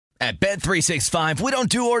At Bet365, we don't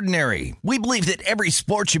do ordinary. We believe that every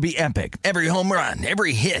sport should be epic. Every home run,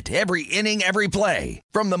 every hit, every inning, every play.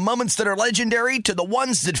 From the moments that are legendary to the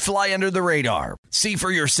ones that fly under the radar. See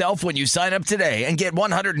for yourself when you sign up today and get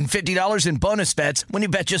 $150 in bonus bets when you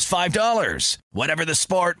bet just $5. Whatever the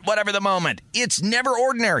sport, whatever the moment, it's never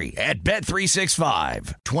ordinary at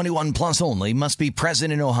Bet365. 21 plus only. Must be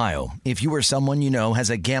present in Ohio. If you or someone you know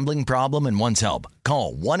has a gambling problem and wants help,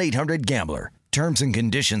 call 1-800-GAMBLER. Terms and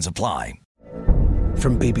conditions apply.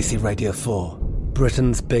 From BBC Radio 4,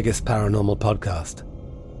 Britain's biggest paranormal podcast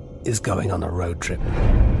is going on a road trip.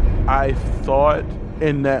 I thought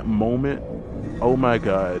in that moment, oh my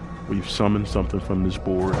God, we've summoned something from this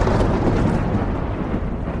board.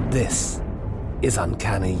 This is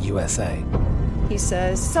Uncanny USA. He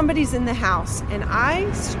says, somebody's in the house, and I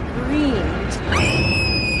screamed.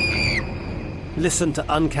 Listen to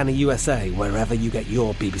Uncanny USA wherever you get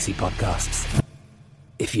your BBC podcasts,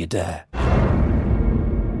 if you dare.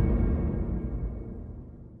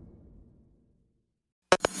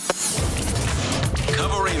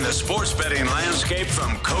 Covering the sports betting landscape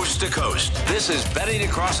from coast to coast, this is Betting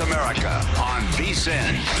Across America on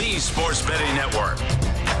VSiN, the Sports Betting Network.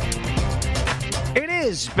 It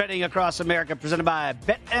is Betting Across America, presented by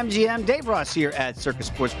BetMGM. Dave Ross here at Circus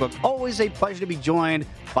Sportsbook. Always a pleasure to be joined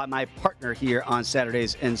by my partner here on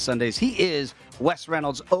Saturdays and Sundays. He is Wes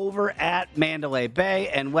Reynolds over at Mandalay Bay.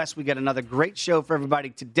 And Wes, we got another great show for everybody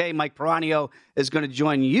today. Mike Piranio is going to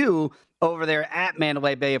join you over there at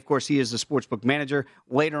Mandalay Bay. Of course, he is the sportsbook manager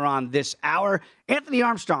later on this hour. Anthony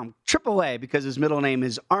Armstrong, AAA, because his middle name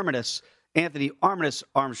is Armitage. Anthony Armitage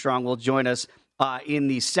Armstrong will join us in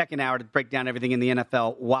the second hour to break down everything in the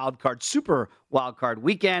NFL wildcard, super wildcard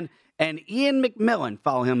weekend. And Ian McMillan,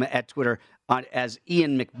 follow him at Twitter as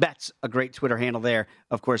Ian McBets, a great Twitter handle there.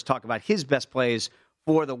 Of course, talk about his best plays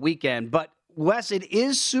for the weekend. But, Wes, it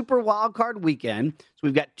is super wildcard weekend. So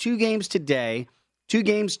we've got 2 games today, 2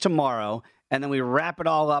 games tomorrow, and then we wrap it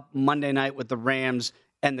all up Monday night with the Rams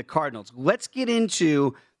and the Cardinals. Let's get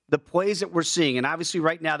into the plays that we're seeing. And obviously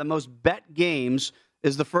right now the most bet games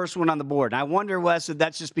is the first one on the board. And I wonder, Wes, if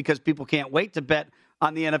that's just because people can't wait to bet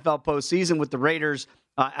on the NFL postseason with the Raiders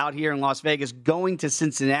out here in Las Vegas going to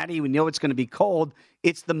Cincinnati. We know it's going to be cold.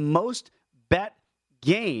 It's the most bet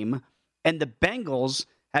game, and the Bengals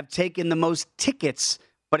have taken the most tickets.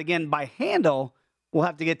 But again, by handle, we'll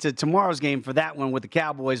have to get to tomorrow's game for that one with the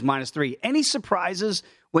Cowboys -3. Any surprises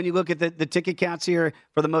when you look at the ticket counts here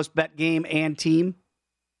for the most bet game and team?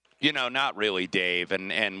 You know, not really, Dave.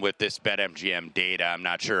 And with this BetMGM data, I'm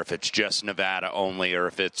not sure if it's just Nevada only or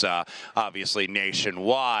if it's obviously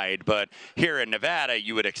nationwide. But here in Nevada,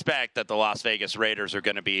 you would expect that the Las Vegas Raiders are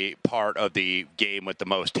going to be part of the game with the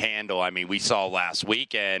most handle. I mean, we saw last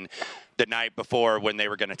weekend, the night before when they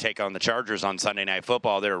were going to take on the Chargers on Sunday Night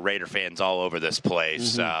Football, there were Raider fans all over this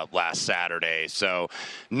place last Saturday. So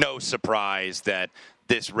no surprise that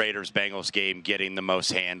this Raiders-Bengals game getting the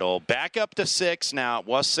most handle. Back up to 6 now. It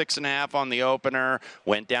was 6.5 on the opener.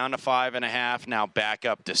 Went down to 5.5. Now back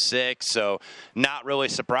up to 6. So not really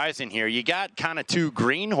surprising here. You got kind of 2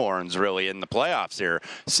 greenhorns really in the playoffs here.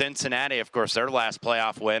 Cincinnati, of course, their last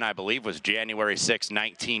playoff win, I believe, was January 6,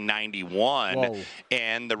 1991. Whoa.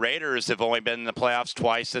 And the Raiders have only been in the playoffs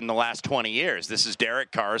twice in the last 20 years. This is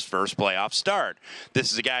Derek Carr's first playoff start.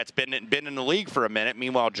 This is a guy that's been in the league for a minute.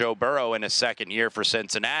 Meanwhile, Joe Burrow in his second year for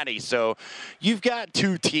Cincinnati. So you've got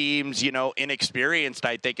 2 teams, you know, inexperienced,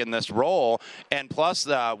 I think, in this role. And plus,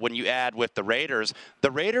 when you add with the Raiders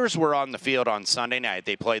were on the field on Sunday night.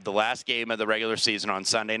 They played the last game of the regular season on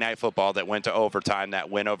Sunday Night Football that went to overtime, that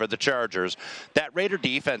win over the Chargers. That Raider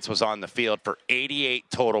defense was on the field for 88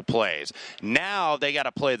 total plays. Now they got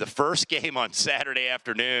to play the first game on Saturday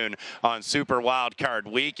afternoon on Super Wild Card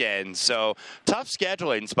weekend. So tough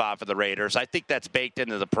scheduling spot for the Raiders. I think that's baked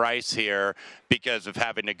into the price here because of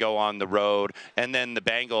having to go on the road. And then the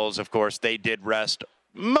Bengals, of course, they did rest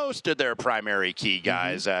most of their primary key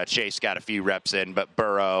guys. Chase got a few reps in, but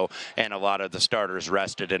Burrow and a lot of the starters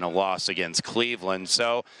rested in a loss against Cleveland.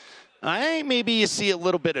 So I think maybe you see a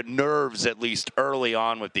little bit of nerves, at least early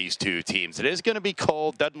on, with these 2 teams. It is going to be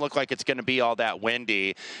cold. Doesn't look like it's going to be all that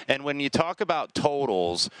windy. And when you talk about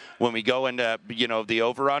totals, when we go into, you know, the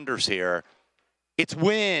over-unders here, it's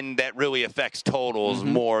wind that really affects totals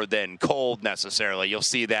more than cold necessarily. You'll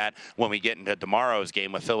see that when we get into tomorrow's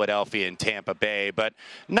game with Philadelphia and Tampa Bay. But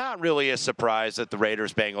not really a surprise that the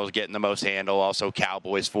Raiders-Bengals getting the most handle. Also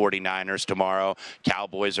Cowboys-49ers tomorrow.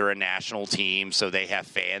 Cowboys are a national team, so they have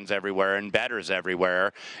fans everywhere and bettors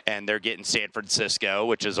everywhere. And they're getting San Francisco,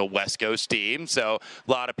 which is a West Coast team. So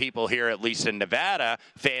a lot of people here, at least in Nevada,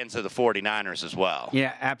 fans of the 49ers as well.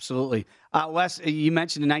 Yeah, absolutely. Wes, you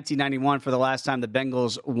mentioned in 1991 for the last time the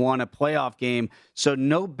Bengals won a playoff game. So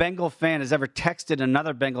no Bengal fan has ever texted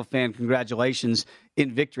another Bengal fan congratulations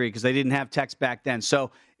in victory because they didn't have text back then.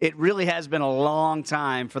 So it really has been a long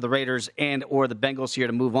time for the Raiders and or the Bengals here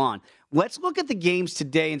to move on. Let's look at the games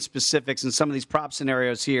today in specifics and some of these prop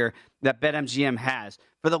scenarios here that BetMGM has.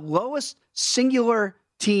 For the lowest singular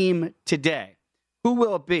team today, who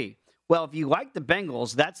will it be? Well, if you like the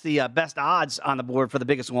Bengals, that's the best odds on the board for the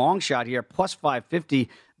biggest long shot here, plus 550.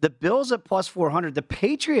 The Bills at plus 400. The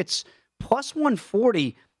Patriots plus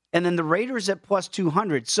 140. And then the Raiders at plus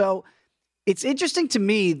 200. So it's interesting to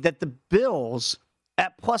me that the Bills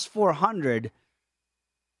at plus 400,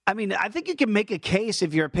 I mean, I think you can make a case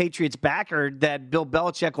if you're a Patriots backer that Bill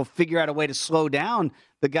Belichick will figure out a way to slow down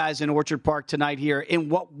the guys in Orchard Park tonight here in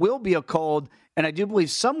what will be a cold and I do believe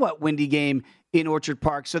somewhat windy game in Orchard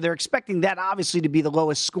Park. So they're expecting that obviously to be the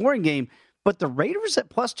lowest scoring game. But the Raiders at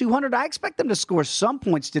plus 200, I expect them to score some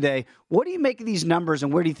points today. What do you make of these numbers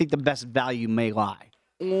and where do you think the best value may lie?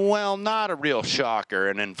 Well, not a real shocker,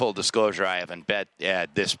 and in full disclosure, I haven't bet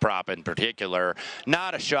this prop in particular.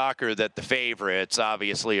 Not a shocker that the favorites,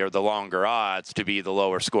 obviously, are the longer odds to be the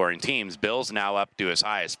lower scoring teams. Bills now up to as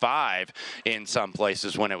high as 5 in some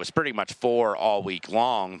places when it was pretty much 4 all week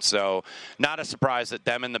long. So not a surprise that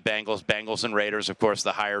them and the Bengals and Raiders, of course,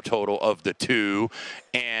 the higher total of the two.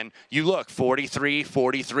 And you look, 43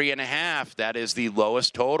 and a half. That is the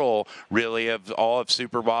lowest total, really, of all of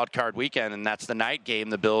Super Wildcard Weekend, and that's the night game,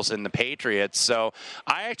 the Bills and the Patriots. So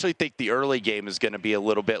I actually think the early game is going to be a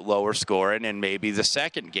little bit lower scoring, and maybe the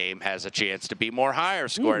second game has a chance to be more higher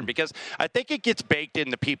scoring because I think it gets baked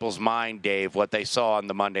into people's mind, Dave, what they saw in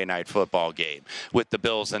the Monday Night Football game with the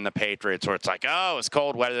Bills and the Patriots, where it's like, oh, it's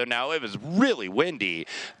cold weather. Now it was really windy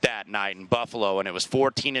that night in Buffalo, and it was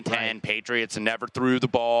 14-10. Right. Patriots never threw the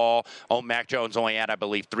ball. Oh, Mac Jones only had, I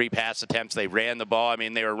believe, 3 pass attempts. They ran the ball. I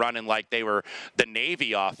mean, they were running like they were the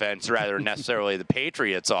Navy offense rather than necessarily the Patriots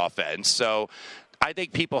offense. So I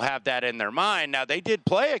think people have that in their mind. Now, they did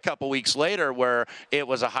play a couple weeks later where it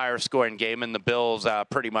was a higher scoring game, and the Bills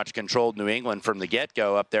pretty much controlled New England from the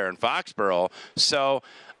get-go up there in Foxborough. So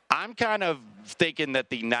I'm kind of thinking that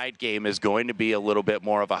the night game is going to be a little bit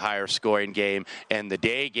more of a higher scoring game, and the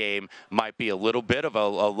day game might be a little bit of a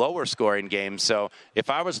lower scoring game. So if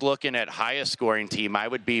I was looking at highest scoring team, I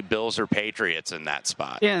would be Bills or Patriots in that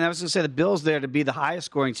spot. Yeah, and I was going to say the Bills there to be the highest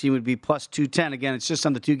scoring team would be plus 210. Again, it's just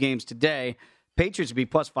on the 2 games today. Patriots would be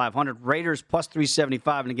plus 500. Raiders plus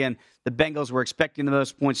 375. And again, the Bengals were expecting the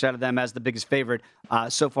most points out of them as the biggest favorite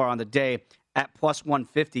so far on the day at plus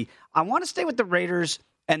 150. I want to stay with the Raiders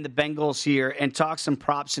and the Bengals here and talk some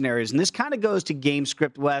prop scenarios. And this kind of goes to game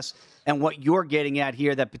script, Wes, and what you're getting at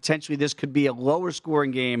here, that potentially this could be a lower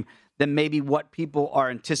scoring game than maybe what people are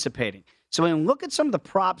anticipating. So when we look at some of the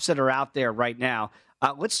props that are out there right now,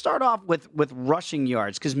 let's start off with rushing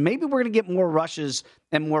yards, because maybe we're going to get more rushes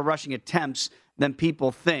and more rushing attempts than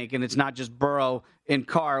people think, and it's not just Burrow and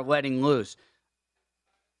Carr letting loose.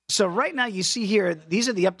 So right now you see here, these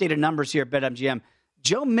are the updated numbers here at BetMGM.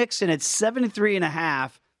 Joe Mixon at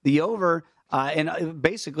 73.5, the over, and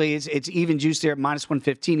basically it's even juice there at minus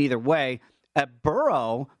 115 either way. At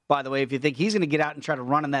Burrow, by the way, if you think he's going to get out and try to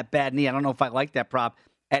run on that bad knee, I don't know if I like that prop,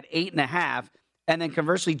 at 8.5. And then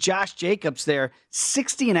conversely, Josh Jacobs there,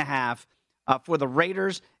 60.5 for the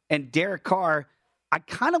Raiders. And Derek Carr, I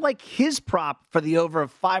kind of like his prop for the over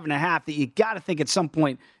of 5.5 that you got to think at some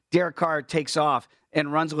point Derek Carr takes off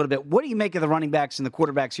and runs a little bit. What do you make of the running backs and the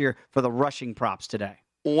quarterbacks here for the rushing props today?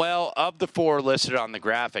 Well, of the 4 listed on the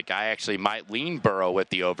graphic, I actually might lean Burrow with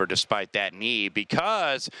the over despite that knee,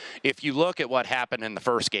 because if you look at what happened in the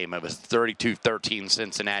first game, it was 32-13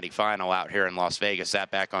 Cincinnati final out here in Las Vegas,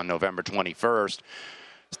 that back on November 21st.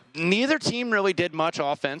 Neither team really did much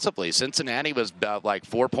offensively. Cincinnati was about like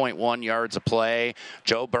 4.1 yards a play.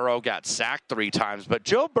 Joe Burrow got sacked 3 times, but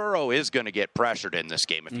Joe Burrow is going to get pressured in this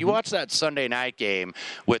game. If you watch that Sunday night game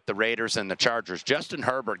with the Raiders and the Chargers, Justin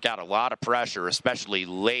Herbert got a lot of pressure, especially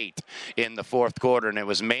late in the fourth quarter, and it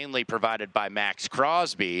was mainly provided by Max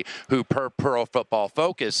Crosby, who per Pro Football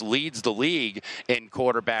Focus leads the league in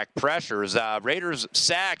quarterback pressures. Raiders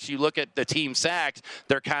sacks, you look at the team sacks,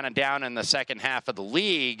 they're kind of down in the second half of the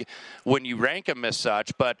league when you rank them as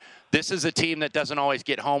such, but this is a team that doesn't always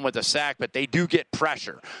get home with a sack, but they do get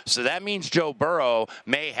pressure. So that means Joe Burrow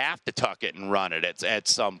may have to tuck it and run it at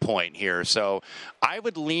some point here. So I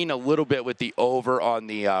would lean a little bit with the over on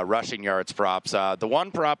the rushing yards props. The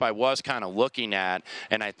one prop I was kind of looking at,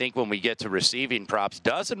 and I think when we get to receiving props,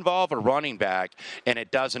 does involve a running back, and it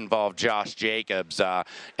does involve Josh Jacobs.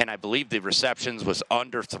 And I believe the receptions was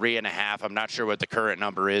under 3.5. I'm not sure what the current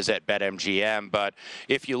number is at BetMGM, but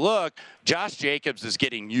if you look, Josh Jacobs is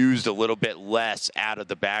getting used a little bit less out of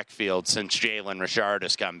the backfield since Jalen Richard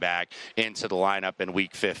has come back into the lineup in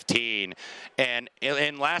Week 15. And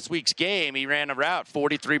in last week's game, he ran a route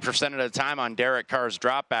 43% of the time on Derek Carr's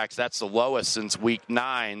dropbacks. That's the lowest since Week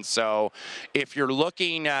 9. So if you're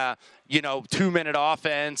looking 2-minute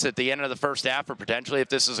offense at the end of the first half, or potentially if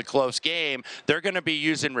this is a close game, they're going to be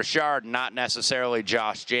using Richard, not necessarily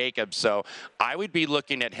Josh Jacobs. So I would be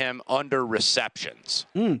looking at him under receptions.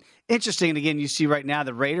 Interesting. And again, you see right now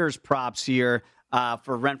the Raiders props here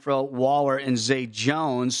for Renfrow, Waller, and Zay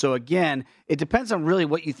Jones. So again, it depends on really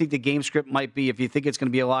what you think the game script might be. If you think it's going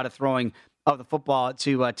to be a lot of throwing of the football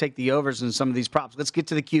to take the overs in some of these props. Let's get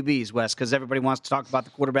to the QBs, Wes, because everybody wants to talk about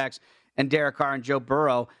the quarterbacks and Derek Carr and Joe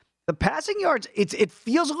Burrow. The passing yards, it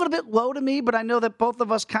feels a little bit low to me, but I know that both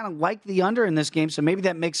of us kind of like the under in this game, so maybe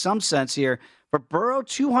that makes some sense here. For Burrow,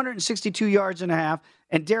 262 yards and a half,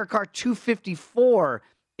 and Derek Carr, 254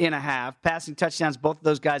 and a half. Passing touchdowns, both of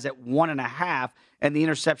those guys at 1.5, and the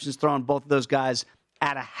interceptions thrown, both of those guys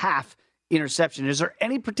at a half interception. Is there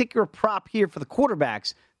any particular prop here for the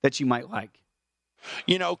quarterbacks that you might like?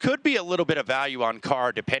 Could be a little bit of value on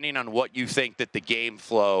Carr depending on what you think that the game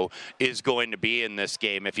flow is going to be in this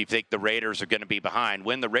game. If you think the Raiders are going to be behind.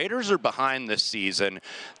 When the Raiders are behind this season,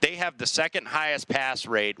 they have the second highest pass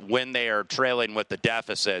rate when they are trailing with the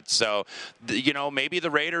deficit. So, maybe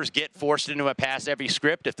the Raiders get forced into a pass-heavy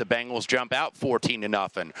script if the Bengals jump out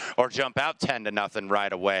 14-0 or jump out 10-0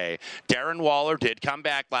 right away. Darren Waller did come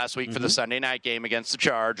back last week for the Sunday night game against the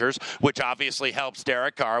Chargers, which obviously helps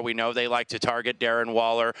Derek Carr. We know they like to target Darren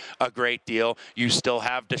Waller a great deal. You still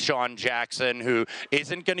have Deshaun Jackson, who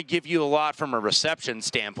isn't going to give you a lot from a reception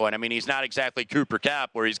standpoint. I mean, he's not exactly Cooper Kupp,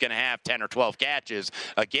 where he's going to have 10 or 12 catches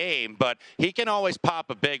a game, but he can always pop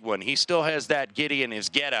a big one. He still has that giddy in his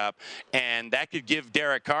getup, and that could give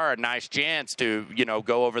Derek Carr a nice chance to,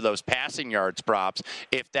 go over those passing yards props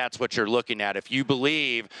if that's what you're looking at. If you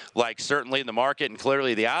believe, like certainly the market and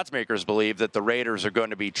clearly the odds makers believe, that the Raiders are going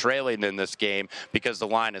to be trailing in this game because the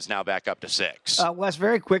line is now back up to 6. Wes,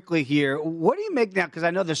 very quickly here, what do you make now? Because I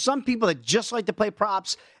know there's some people that just like to play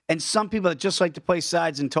props and some people that just like to play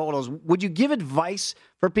sides and totals. Would you give advice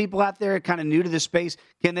for people out there kind of new to this space?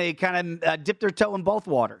 Can they kind of dip their toe in both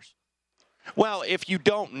waters? Well, if you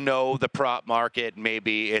don't know the prop market,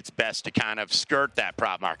 maybe it's best to kind of skirt that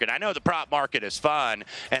prop market. I know the prop market is fun,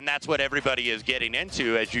 and that's what everybody is getting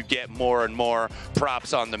into as you get more and more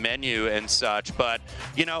props on the menu and such. But,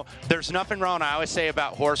 there's nothing wrong, I always say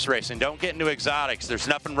about horse racing, don't get into exotics. There's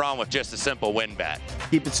nothing wrong with just a simple win bet.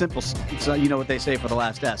 Keep it simple. So you know what they say for the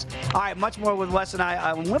last S. All right, much more with Wes and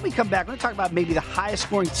I. When we come back, we're going to talk about maybe the highest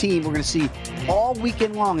scoring team we're going to see all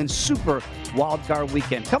weekend long in Super Wild Card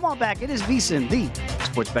Weekend. Come on back. It is VSiN, the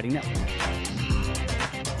Sports Betting Network.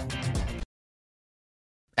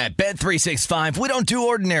 At Bet365, we don't do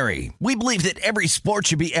ordinary. We believe that every sport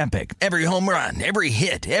should be epic. Every home run, every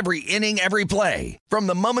hit, every inning, every play. From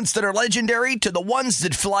the moments that are legendary to the ones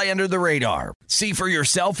that fly under the radar. See for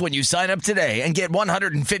yourself when you sign up today and get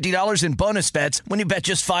 $150 in bonus bets when you bet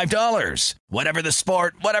just $5. Whatever the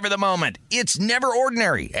sport, whatever the moment, it's never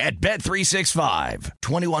ordinary at Bet365.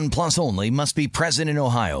 21 plus only. Must be present in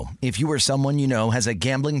Ohio. If you or someone you know has a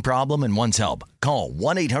gambling problem and wants help, call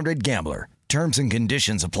 1-800-GAMBLER. Terms and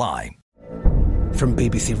conditions apply. From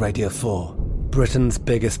BBC Radio 4, Britain's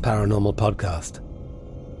biggest paranormal podcast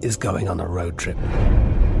is going on a road trip.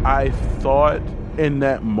 I thought in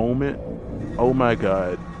that moment, oh my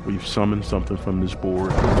God, we've summoned something from this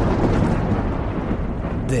board.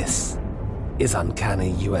 This is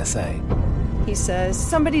Uncanny USA. He says,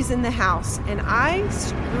 somebody's in the house, and I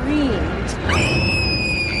screamed.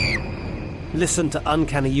 Listen to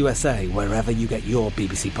Uncanny USA wherever you get your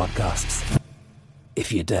BBC podcasts,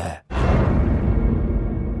 if you dare.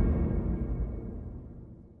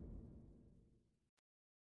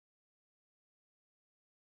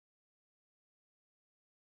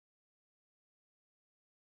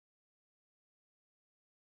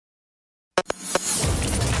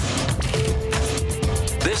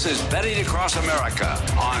 This is Betting Across America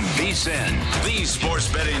on VSiN, the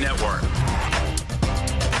Sports Betting Network.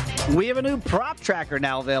 We have a new prop tracker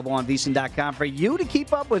now available on VSiN.com for you to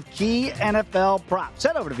keep up with key NFL props.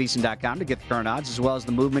 Head over to VSiN.com to get the current odds as well as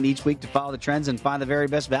the movement each week to follow the trends and find the very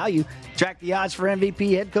best value. Track the odds for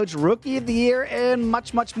MVP, head coach, rookie of the year, and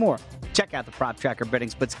much, much more. Check out the prop tracker betting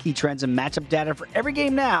splits, key trends, and matchup data for every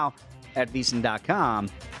game now at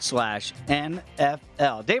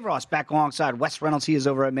VSiN.com/NFL. Dave Ross back alongside Wes Reynolds. He is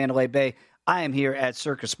over at Mandalay Bay. I am here at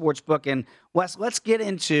Circus Sportsbook. And Wes, let's get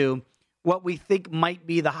into what we think might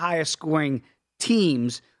be the highest scoring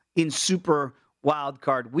teams in Super wild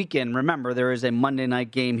card weekend. Remember, there is a Monday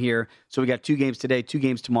night game here. So we got 2 games today, 2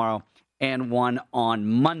 games tomorrow, and 1 on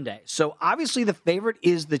Monday. So obviously the favorite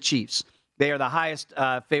is the Chiefs. They are the highest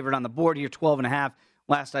favorite on the board here, 12.5.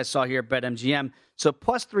 Last I saw here at BetMGM. So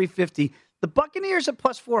plus 350. The Buccaneers at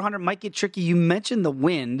plus 400 might get tricky. You mentioned the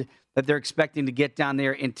wind that they're expecting to get down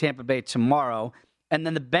there in Tampa Bay tomorrow. And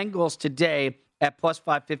then the Bengals today at plus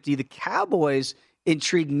 550. The Cowboys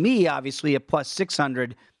intrigue me, obviously, at plus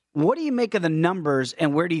 600. What do you make of the numbers,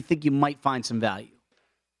 and where do you think you might find some value?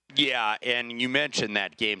 Yeah, and you mentioned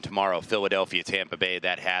that game tomorrow, Philadelphia-Tampa Bay,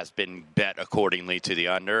 that has been bet accordingly to the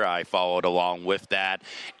under. I followed along with that.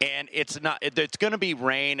 And it's going to be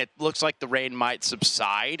rain. It looks like the rain might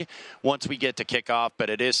subside once we get to kickoff, but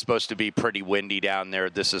it is supposed to be pretty windy down there.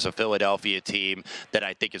 This is a Philadelphia team that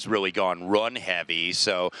I think has really gone run heavy,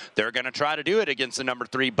 so they're going to try to do it against the number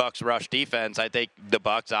 3 Bucs rush defense. I think the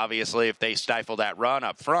Bucs, obviously, if they stifle that run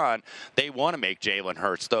up front, they want to make Jalen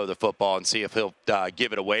Hurts throw the football and see if he'll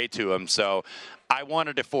give it away to him. So I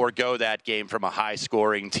wanted to forego that game from a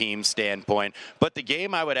high-scoring team standpoint. But the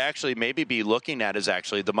game I would actually maybe be looking at is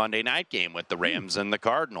actually the Monday night game with the Rams and the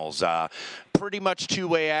Cardinals. Pretty much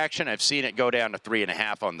two-way action. I've seen it go down to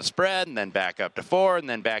 3.5 on the spread and then back up to 4 and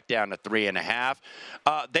then back down to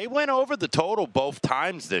 3.5. They went over the total both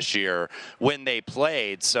times this year when they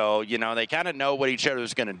played. So, they kind of know what each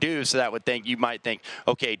other's going to do. So that would think you might think,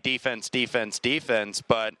 okay, defense.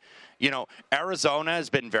 But Arizona has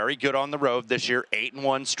been very good on the road this year,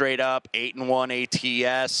 8-1 straight up,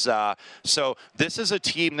 8-1 ATS. So this is a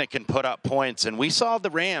team that can put up points. And we saw the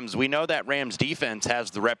Rams. We know that Rams defense has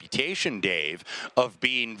the reputation, Dave, of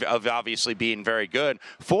obviously being very good.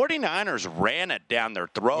 49ers ran it down their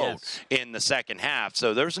throat in the second half.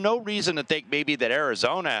 So there's no reason to think maybe that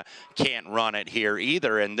Arizona can't run it here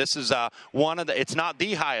either. And this is it's not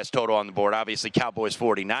the highest total on the board. Obviously, Cowboys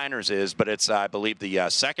 49ers is, but it's, I believe, the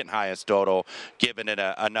second highest total, given it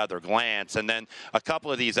another glance. And then a couple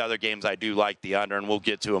of these other games I do like the under, and we'll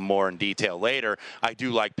get to them more in detail later. I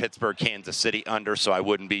do like Pittsburgh, Kansas City under, so I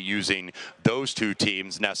wouldn't be using those 2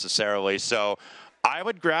 teams necessarily. So I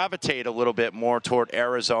would gravitate a little bit more toward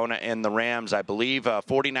Arizona and the Rams. I believe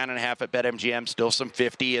 49.5 at BetMGM, still some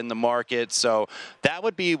 50 in the market. So that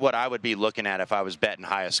would be what I would be looking at if I was betting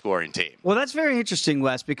highest scoring team. Well, that's very interesting,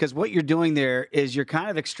 Wes, because what you're doing there is you're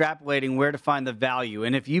kind of extrapolating where to find the value.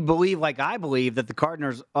 And if you believe, like I believe, that the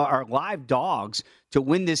Cardinals are live dogs to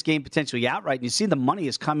win this game potentially outright, and you see the money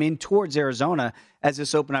has come in towards Arizona as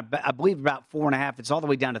this opened up, I believe about 4.5. It's all the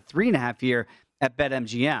way down to 3.5 here at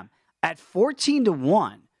BetMGM. At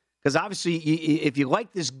 14-1, because obviously if you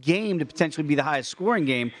like this game to potentially be the highest scoring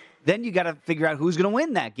game, then you got to figure out who's going to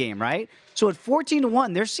win that game, right? So at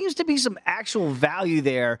 14-1, there seems to be some actual value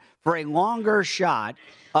there for a longer shot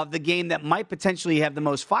of the game that might potentially have the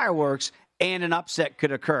most fireworks and an upset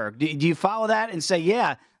could occur. Do you follow that and say,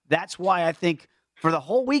 yeah, that's why I think for the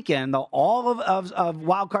whole weekend, all of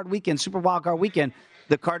Wild Card Weekend, Super Wild Card Weekend,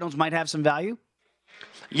 the Cardinals might have some value?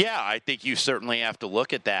 Yeah, I think you certainly have to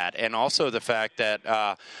look at that. And also the fact that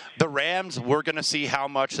the Rams, we're going to see how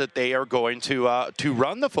much that they are going to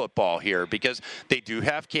run the football here, because they do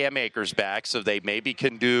have Cam Akers back, so they maybe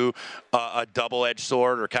can do a double-edged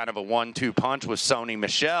sword or kind of a 1-2 punch with Sony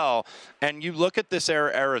Michel. And you look at this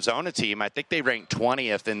Arizona team, I think they rank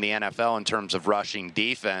 20th in the NFL in terms of rushing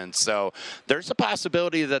defense. So there's a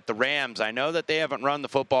possibility that the Rams, I know that they haven't run the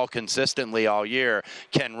football consistently all year,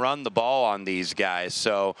 can run the ball on these guys.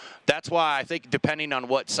 So that's why I think, depending on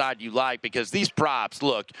what side you like, because these props,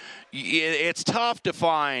 look, it's tough to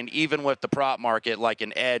find, even with the prop market, like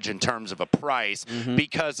an edge in terms of a price,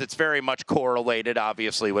 because it's very much correlated,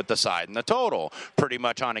 obviously, with the side and the total, pretty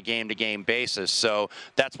much on a game-to-game basis. So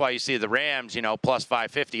that's why you see the Rams, plus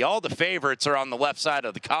 550. All the favorites are on the left side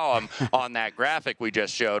of the column on that graphic we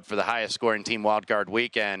just showed for the highest scoring team wildcard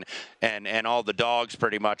weekend, and all the dogs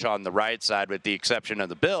pretty much on the right side, with the exception of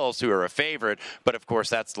the Bills, who are a favorite. But, of course,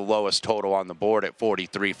 that's the lowest total on the board at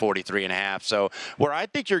 43.5. So where I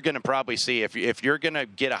think you're going to probably see, if you're going to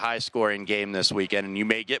get a high-scoring game this weekend, and you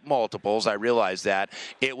may get multiples, I realize that,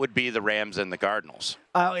 it would be the Rams and the Cardinals.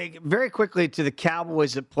 Very quickly to the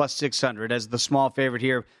Cowboys at plus 600 as the small favorite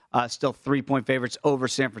here, still 3-point favorites over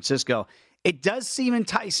San Francisco. It does seem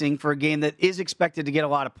enticing for a game that is expected to get a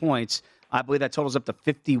lot of points. I believe that totals up to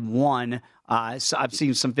 51. So I've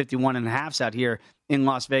seen some 51.5s out here in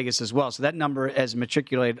Las Vegas as well. So that number has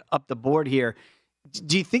matriculated up the board here.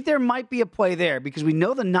 Do you think there might be a play there? Because we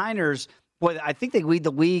know the Niners, boy, I think they lead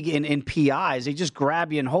the league in PIs. They just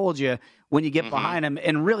grab you and hold you when you get behind them.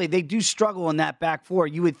 And really, they do struggle in that back four.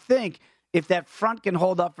 You would think if that front can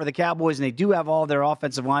hold up for the Cowboys, and they do have all their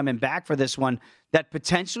offensive linemen back for this one, that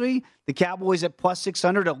potentially the Cowboys at plus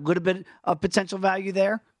 600, a little bit of potential value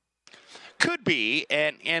there? Could be.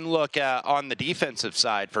 And look, on the defensive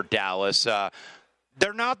side for Dallas,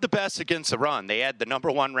 they're not the best against the run. They had the number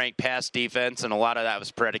 1 ranked pass defense, and a lot of that was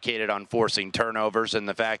predicated on forcing turnovers and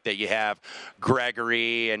the fact that you have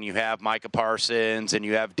Gregory and you have Micah Parsons and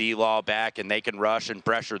you have D-Law back, and they can rush and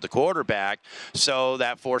pressure the quarterback. So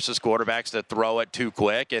that forces quarterbacks to throw it too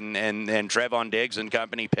quick, and Trevon Diggs and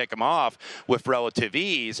company pick them off with relative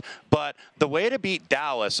ease. But the way to beat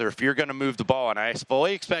Dallas, or if you're going to move the ball, and I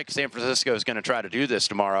fully expect San Francisco is going to try to do this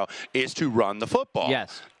tomorrow, is to run the football.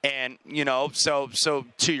 Yes. And, so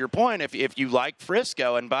to your point, if you like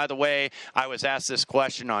Frisco, and by the way, I was asked this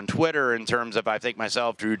question on Twitter in terms of, I think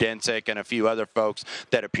myself, Drew Dinsick, and a few other folks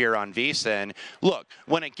that appear on VSiN. Look,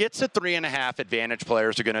 when it gets to 3.5, advantage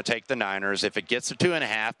players are going to take the Niners. If it gets to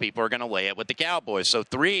 2.5, people are going to lay it with the Cowboys. So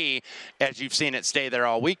 3, as you've seen it stay there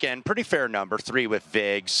all weekend, pretty fair number, 3 with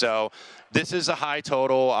Vig. So this is a high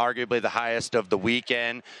total, arguably the highest of the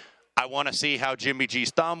weekend. I want to see how Jimmy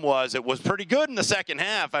G's thumb was. It was pretty good in the second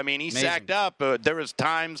half. I mean, he Amazing. sacked up. There was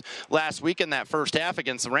times last week in that first half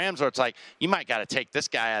against the Rams where it's like, you might got to take this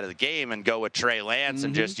guy out of the game and go with Trey Lance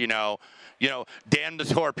and just, damn the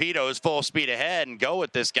torpedoes full speed ahead and go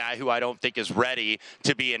with this guy who I don't think is ready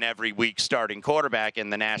to be an every week starting quarterback in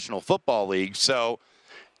the National Football League. So,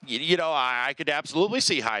 I could absolutely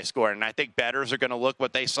see high scoring, and I think bettors are going to look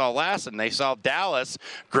what they saw last, and they saw Dallas.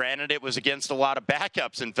 Granted, it was against a lot of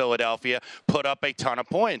backups in Philadelphia, put up a ton of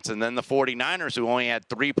points, and then the 49ers, who only had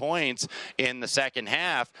 3 points in the second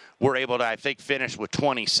half, were able to, I think, finish with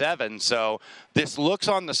 27. So this looks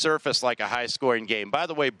on the surface like a high-scoring game. By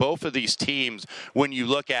the way, both of these teams, when you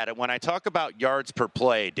look at it, when I talk about yards per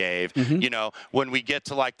play, Dave, when we get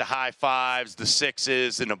to like the high 5s, the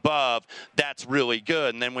 6s, and above, that's really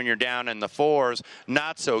good. And then when you're down in the 4s,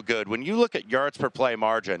 not so good. When you look at yards per play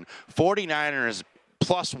margin, 49ers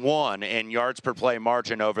 +1 in yards per play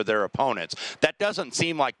margin over their opponents. That doesn't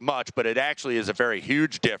seem like much, but it actually is a very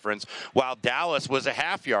huge difference, while Dallas was a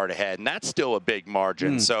half yard ahead, and that's still a big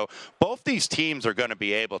margin. So both these teams are going to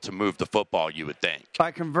be able to move the football, you would think. All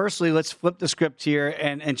right, conversely, let's flip the script here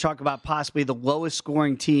and talk about possibly the lowest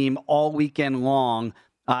scoring team all weekend long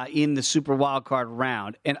in the Super Wildcard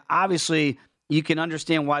round. And obviously, you can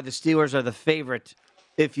understand why the Steelers are the favorite,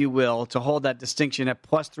 if you will, to hold that distinction at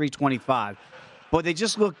plus 325. But they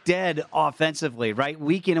just look dead offensively, right?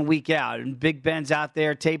 Week in and week out. And Big Ben's out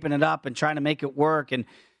there taping it up and trying to make it work. And,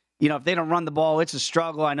 if they don't run the ball, it's a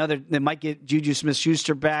struggle. I know they might get Juju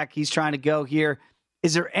Smith-Schuster back. He's trying to go here.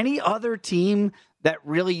 Is there any other team that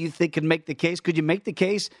really you think could make the case? Could you make the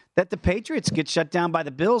case that the Patriots get shut down by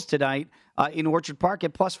the Bills tonight in Orchard Park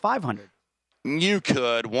at plus 500? You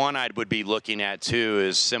could. One I would be looking at, too,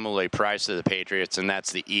 is similarly priced to the Patriots, and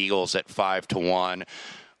that's the Eagles at 5-1.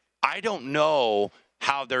 I don't know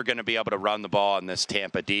how they're going to be able to run the ball in this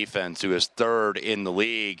Tampa defense, who is 3rd in the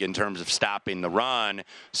league in terms of stopping the run.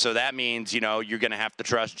 So that means, you're going to have to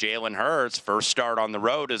trust Jalen Hurts, first start on the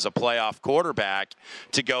road as a playoff quarterback,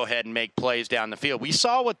 to go ahead and make plays down the field. We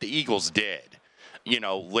saw what the Eagles did,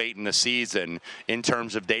 late in the season, in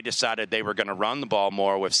terms of they decided they were going to run the ball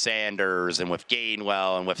more with Sanders and with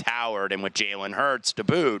Gainwell and with Howard and with Jalen Hurts to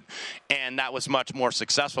boot. And that was much more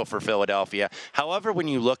successful for Philadelphia. However, when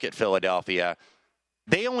you look at Philadelphia,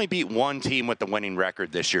 they only beat one team with the winning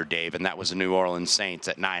record this year, Dave, and that was the New Orleans Saints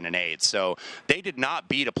at 9-8. So they did not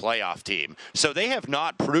beat a playoff team. So they have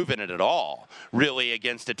not proven it at all, really,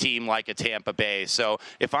 against a team like a Tampa Bay. So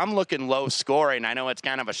if I'm looking low scoring, I know it's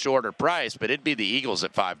kind of a shorter price, but it'd be the Eagles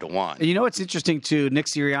at 5-1. What's interesting, too, Nick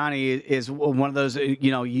Sirianni is one of those,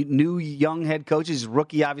 new young head coaches,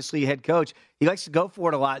 rookie, obviously, head coach. He likes to go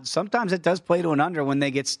for it a lot. Sometimes it does play to an under when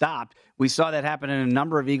they get stopped. We saw that happen in a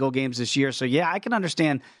number of Eagle games this year. So, yeah, I can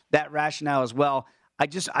understand that rationale as well. I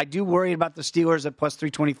do worry about the Steelers at plus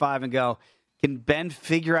 325 and go, can Ben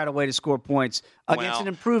figure out a way to score points against an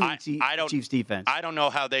improving Chiefs defense? I don't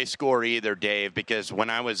know how they score either, Dave, because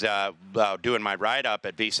when I was doing my write-up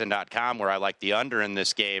at VSiN.com, where I like the under in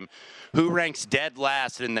this game, who ranks dead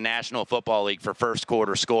last in the National Football League for first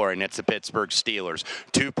quarter scoring? It's the Pittsburgh Steelers,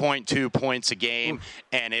 2.2 points a game.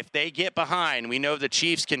 And if they get behind, we know the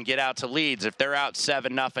Chiefs can get out to leads. If they're out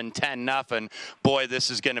 7-0, 10-0, boy,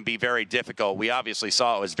 this is going to be very difficult. We obviously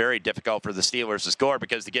saw it was very difficult for the Steelers to score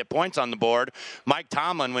because to get points on the board, board. Mike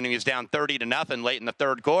Tomlin, when he was down 30-0 late in the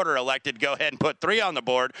third quarter, elected to go ahead and put 3 on the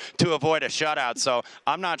board to avoid a shutout. So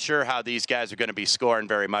I'm not sure how these guys are going to be scoring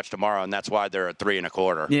very much tomorrow, and that's why they're at 3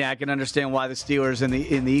 1/4. Yeah, I can understand why the Steelers and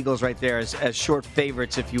the Eagles right there as short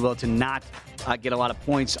favorites, if you will, to not get a lot of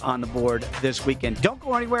points on the board this weekend. Don't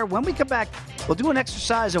go anywhere. When we come back, we'll do an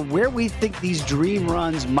exercise of where we think these dream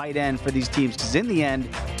runs might end for these teams, because in the end,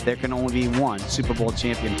 there can only be one Super Bowl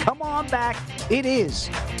champion. Come on back. It is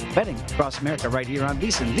Betting Across America right here on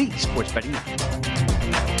VSiN, the Sports Betting Network.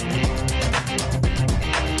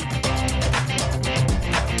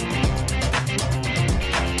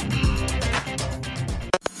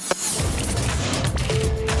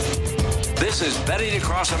 This is Betting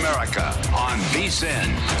Across America on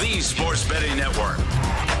VSiN, the Sports Betting Network.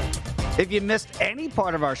 If you missed any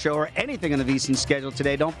part of our show or anything on the VSiN schedule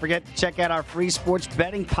today, don't forget to check out our free sports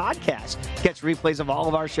betting podcast. Catch replays of all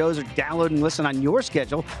of our shows or download and listen on your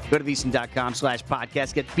schedule. Go to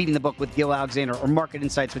VSiN.com/podcast. Get Beating the Book with Gil Alexander or Market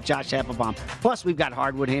Insights with Josh Applebaum. Plus, we've got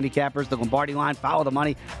Hardwood Handicappers, the Lombardi Line, Follow the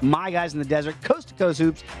Money, My Guys in the Desert, Coast to Coast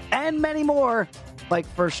Hoops, and many more, like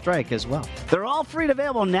First Strike as well. They're all free and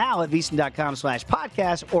available now at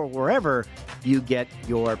VSiN.com/podcast or wherever you get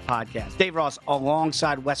your podcast. Dave Ross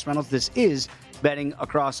alongside Wes Reynolds. This is Betting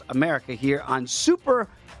Across America here on Super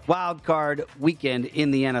Wildcard Weekend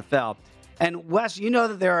in the NFL. And Wes, you know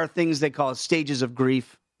that there are things they call stages of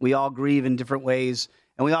grief. We all grieve in different ways,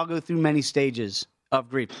 and we all go through many stages of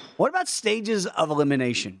grief. What about stages of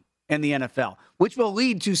elimination in the NFL, which will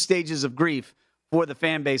lead to stages of grief for the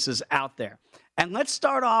fan bases out there? And let's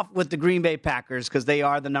start off with the Green Bay Packers, because they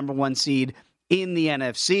are the number 1 seed in the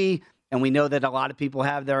NFC. And we know that a lot of people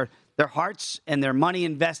have their hearts and their money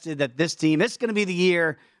invested that this team, it's going to be the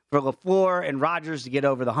year for LaFleur and Rodgers to get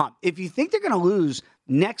over the hump. If you think they're going to lose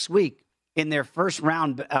next week in their first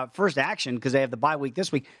action, because they have the bye week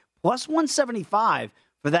this week, plus 175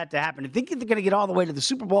 for that to happen. If you think they're going to get all the way to the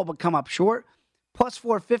Super Bowl but come up short, plus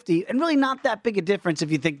 450, and really not that big a difference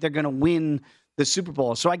if you think they're going to win the Super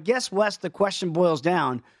Bowl. So I guess, Wes, the question boils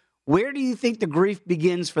down, where do you think the grief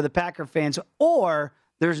begins for the Packer fans, or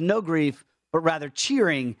there's no grief, but rather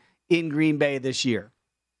cheering in Green Bay this year?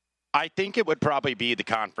 I think it would probably be the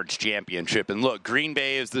conference championship. And look, Green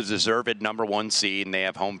Bay is the deserved number 1 seed, and they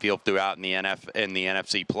have home field throughout in the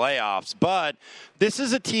NFC playoffs. But this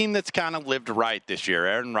is a team that's kind of lived right this year.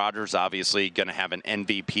 Aaron Rodgers obviously going to have an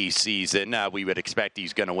MVP season. We would expect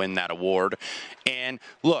he's going to win that award. And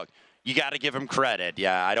look, you got to give him credit.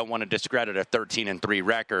 Yeah, I don't want to discredit a 13-3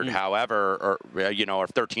 record. However, or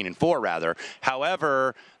 13-4 rather.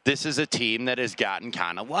 However, this is a team that has gotten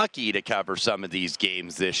kind of lucky to cover some of these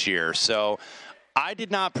games this year. So I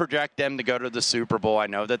did not project them to go to the Super Bowl. I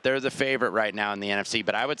know that they're the favorite right now in the NFC,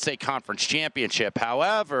 but I would say conference championship.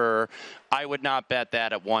 However, I would not bet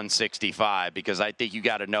that at 165, because I think you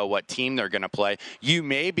got to know what team they're going to play. You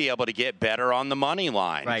may be able to get better on the money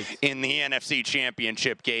line in the NFC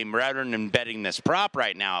championship game rather than betting this prop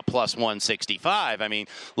right now at plus 165. I mean,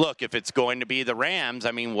 look, if it's going to be the Rams,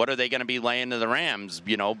 I mean, what are they going to be laying to the Rams?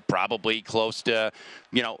 Probably close to,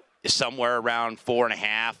 somewhere around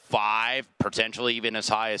 4.5, 5, potentially even as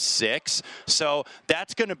high as 6. So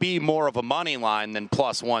that's going to be more of a money line than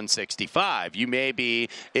plus 165. You may be,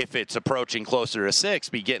 if it's approaching closer to 6,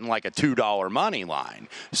 be getting like a $2 money line.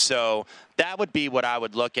 So that would be what I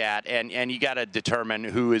would look at, and you got to determine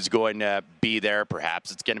who is going to be there.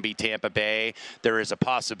 Perhaps it's going to be Tampa Bay. There is a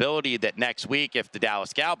possibility that next week, if the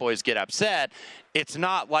Dallas Cowboys get upset, it's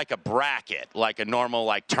not like a bracket, like a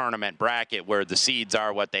normal tournament bracket where the seeds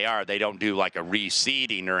are what they are. They don't do like a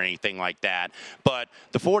reseeding or anything like that. But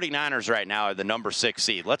the 49ers right now are the number 6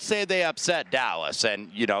 seed. Let's say they upset Dallas,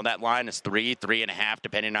 and that line is 3.5,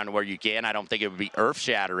 depending on where you can. I don't think it would be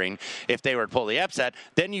earth-shattering if they were to pull the upset.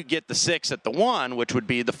 Then you get the 6 at the 1, which would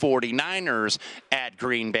be the 49ers at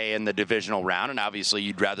Green Bay in the divisional round. And obviously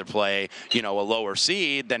you'd rather play, a lower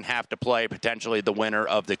seed than have to play potentially the winner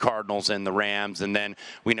of the Cardinals and the Rams. And then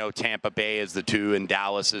we know Tampa Bay is the 2 and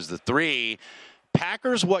Dallas is the 3.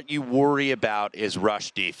 Packers, what you worry about is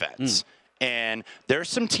rush defense. And there's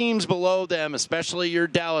some teams below them, especially your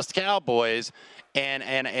Dallas Cowboys,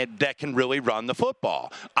 and that can really run the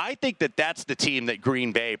football. I think that that's the team that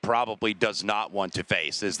Green Bay probably does not want to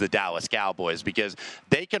face, is the Dallas Cowboys, because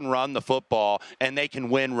they can run the football and they can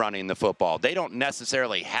win running the football. They don't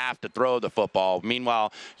necessarily have to throw the football.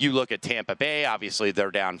 Meanwhile, you look at Tampa Bay, obviously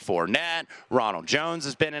they're down Fournette. Ronald Jones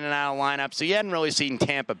has been in and out of lineup, so you hadn't really seen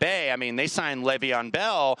Tampa Bay. I mean, they signed Le'Veon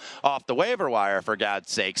Bell off the waiver wire, for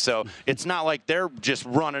God's sake. So it's not like they're just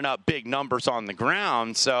running up big numbers on the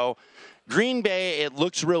ground. So Green Bay, it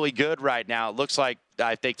looks really good right now. It looks like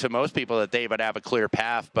I think to most people that they would have a clear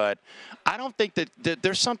path, but I don't think that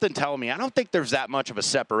there's something telling me I don't think there's that much of a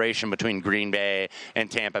separation between Green Bay and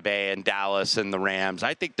Tampa Bay and Dallas and the Rams.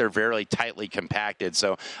 I think they're very tightly compacted.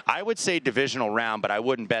 So I would say divisional round, but I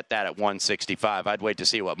wouldn't bet that at 165. I'd wait to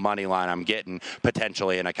see what money line I'm getting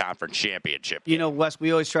potentially in a conference championship game. You know, Wes,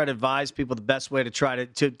 we always try to advise people the best way to try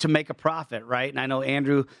to make a profit, right? And I know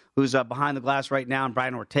Andrew, who's behind the glass right now, and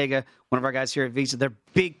Brian Ortega, one of our guys here at Visa, they're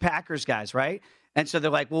big Packers guys, right? And so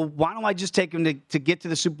they're like, well, why don't I just take them to get to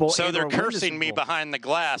the Super Bowl? So they're cursing me behind the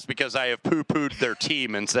glass because I have poo-pooed their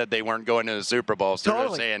team and said they weren't going to the Super Bowl. So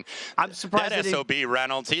totally. they're saying, I'm surprised that SOB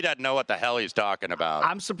Reynolds, he doesn't know what the hell he's talking about.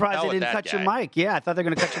 I'm surprised they didn't cut your mic. Yeah, I thought they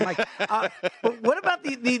were going to cut your mic. But what about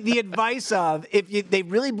the advice of if they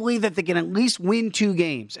really believe that they can at least win 2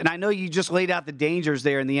 games? And I know you just laid out the dangers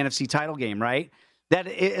there in the NFC title game, right? That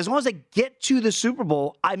as long as they get to the Super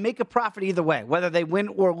Bowl, I make a profit either way, whether they win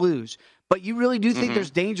or lose. But you really do think there's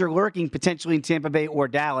danger lurking potentially in Tampa Bay or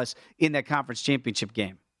Dallas in that conference championship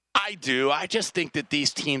game? I do. I just think that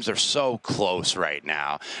these teams are so close right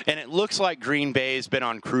now. And it looks like Green Bay's been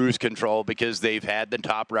on cruise control because they've had the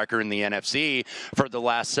top record in the NFC for the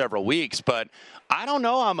last several weeks. But I don't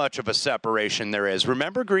know how much of a separation there is.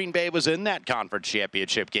 Remember, Green Bay was in that conference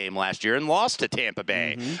championship game last year and lost to Tampa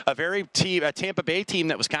Bay, a Tampa Bay team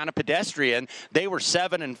that was kind of pedestrian. They were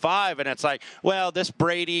 7-5, and it's like, well, this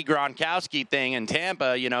Brady Gronkowski thing in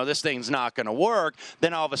Tampa, this thing's not going to work.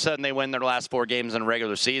 Then all of a sudden they win their last 4 games in a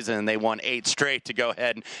regular season, and they won 8 straight to go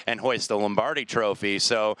ahead and hoist the Lombardi Trophy.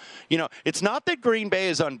 So, it's not that Green Bay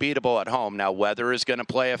is unbeatable at home. Now, weather is going to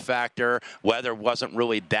play a factor. Weather wasn't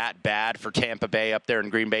really that bad for Tampa Bay up there in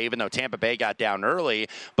Green Bay, even though Tampa Bay got down early,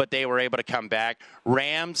 but they were able to come back.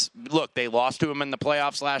 Rams, look, they lost to them in the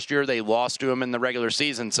playoffs last year. They lost to them in the regular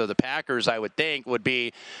season. So the Packers, I would think, would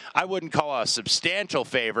be, I wouldn't call a substantial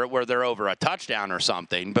favorite where they're over a touchdown or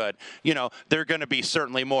something, but, they're going to be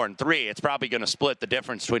certainly more than 3. It's probably going to split the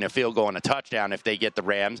difference between a field goal and a touchdown if they get the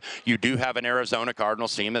Rams. You do have an Arizona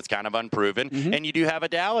Cardinals team that's kind of unproven, and you do have a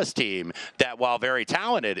Dallas team that, while very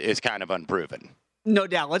talented, is kind of unproven. No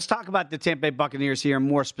doubt. Let's talk about the Tampa Bay Buccaneers here,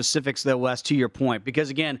 more specifics, though, Wes, to your point.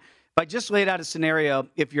 Because, again, if I just laid out a scenario,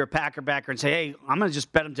 if you're a Packer backer and say, hey, I'm going to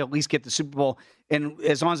just bet them to at least get the Super Bowl, and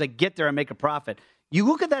as long as I get there, I make a profit. You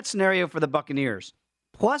look at that scenario for the Buccaneers,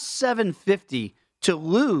 plus 750 to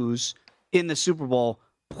lose in the Super Bowl,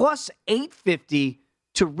 plus 850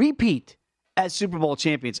 to repeat as Super Bowl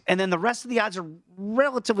champions. And then the rest of the odds are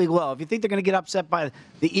relatively low. If you think they're going to get upset by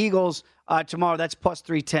the Eagles tomorrow, that's plus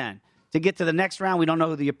 310. To get to the next round, we don't know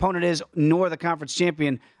who the opponent is, nor the conference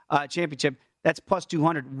championship. That's plus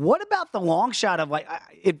 200. What about the long shot of,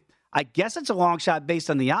 I guess it's a long shot based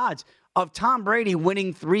on the odds, of Tom Brady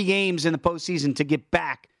winning 3 games in the postseason to get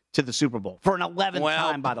back to the Super Bowl for an 11th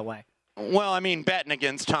time, by the way? Well, I mean, betting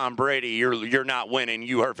against Tom Brady, you're not winning.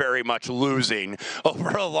 You are very much losing over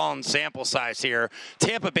a long sample size here.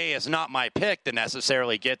 Tampa Bay is not my pick to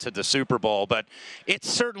necessarily get to the Super Bowl, but it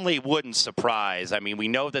certainly wouldn't surprise. I mean, we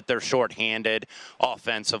know that they're shorthanded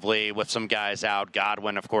offensively with some guys out.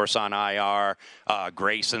 Godwin, of course, on IR.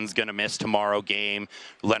 Grayson's going to miss tomorrow game.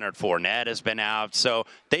 Leonard Fournette has been out. So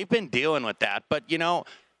they've been dealing with that. But,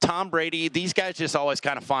 Tom Brady, these guys just always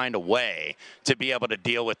kind of find a way to be able to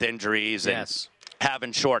deal with injuries and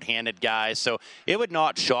having shorthanded guys. So it would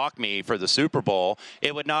not shock me for the Super Bowl.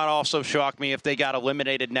 It would not also shock me if they got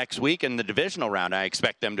eliminated next week in the divisional round. I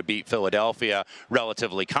expect them to beat Philadelphia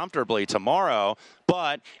relatively comfortably tomorrow.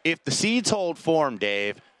 But if the seeds hold form,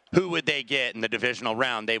 Dave, who would they get in the divisional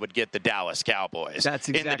round? They would get the Dallas Cowboys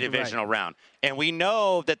in the divisional round. And we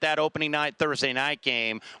know that opening night, Thursday night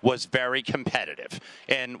game was very competitive.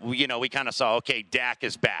 And, we kind of saw, okay, Dak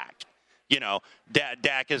is back.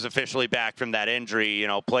 Dak is officially back from that injury,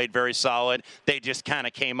 played very solid. They just kind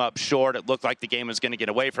of came up short. It looked like the game was going to get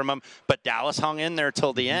away from them. But Dallas hung in there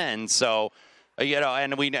till the end. So,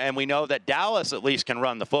 and we know that Dallas at least can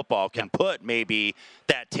run the football, can put maybe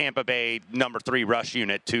that Tampa Bay number 3 rush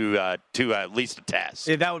unit to at least a test.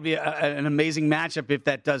 Yeah, that would be an amazing matchup if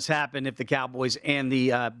that does happen, if the Cowboys and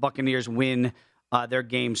the Buccaneers win their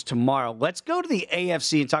games tomorrow. Let's go to the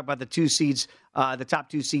AFC and talk about the 2 seeds, the top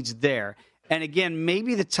 2 seeds there. And again,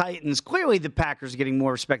 maybe the Titans, clearly the Packers are getting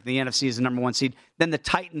more respect in the NFC as the number 1 seed than the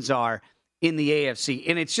Titans are in the AFC.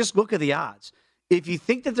 And it's just look at the odds. If you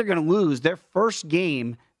think that they're going to lose their first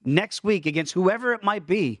game next week against whoever it might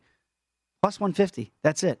be, plus 150.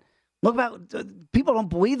 That's it. Look about people don't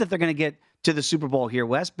believe that they're going to get to the Super Bowl here,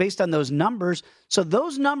 Wes, based on those numbers. So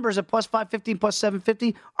those numbers at plus 550, plus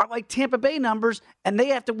 750 are like Tampa Bay numbers, and they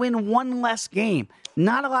have to win 1 less game.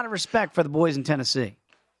 Not a lot of respect for the boys in Tennessee.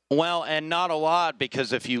 Well, and not a lot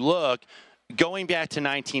because if you look, going back to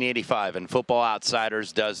 1985, and Football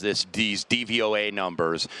Outsiders does these DVOA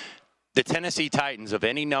numbers, the Tennessee Titans, of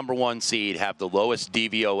any number one seed, have the lowest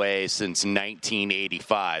DVOA since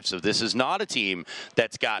 1985. So this is not a team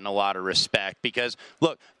that's gotten a lot of respect because,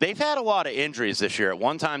 look, they've had a lot of injuries this year. At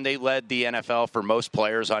one time, they led the NFL for most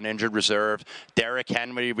players on injured reserve. Derrick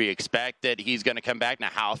Henry, we expect that he's going to come back. Now,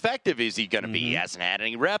 how effective is he going to be? He hasn't had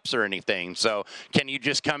any reps or anything. So can you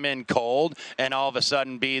just come in cold and all of a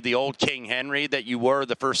sudden be the old King Henry that you were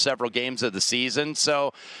the first several games of the season?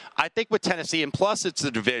 So I think with Tennessee, and plus it's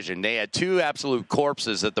the division, they had two absolute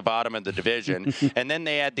corpses at the bottom of the division, and then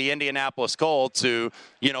they had the Indianapolis Colts who,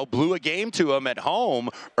 blew a game to them at home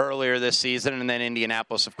earlier this season, and then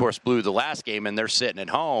Indianapolis, of course, blew the last game, and they're sitting at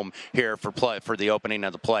home here for the opening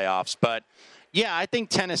of the playoffs. But yeah, I think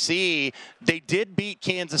Tennessee, they did beat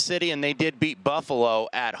Kansas City and they did beat Buffalo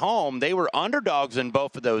at home. They were underdogs in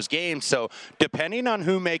both of those games. So depending on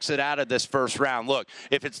who makes it out of this first round, look,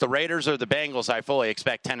 if it's the Raiders or the Bengals, I fully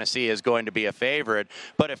expect Tennessee is going to be a favorite.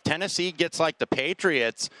 But if Tennessee gets like the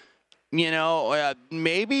Patriots,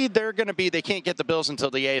 maybe they're going to be, they can't get the Bills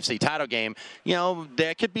until the AFC title game.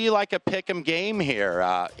 That could be like a pick-em game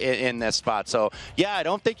here in this spot. So, yeah, I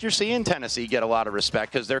don't think you're seeing Tennessee get a lot of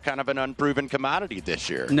respect because they're kind of an unproven commodity this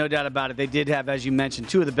year. No doubt about it. They did have, as you mentioned,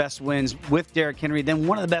 two of the best wins with Derrick Henry, then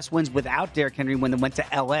one of the best wins without Derrick Henry when they went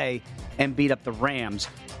to L.A. and beat up the Rams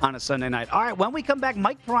on a Sunday night. All right, when we come back,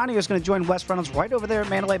 Mike Piranio is going to join Wes Reynolds right over there at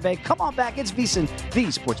Mandalay Bay. Come on back. It's VSiN,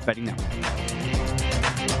 the Sports Betting Network.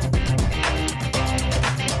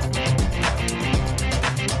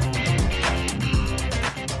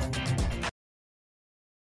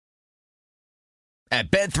 At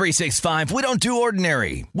Bet365, we don't do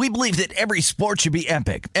ordinary. We believe that every sport should be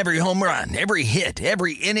epic. Every home run, every hit,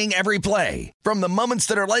 every inning, every play. From the moments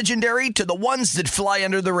that are legendary to the ones that fly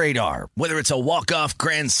under the radar. Whether it's a walk-off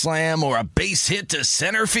grand slam or a base hit to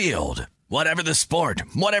center field. Whatever the sport,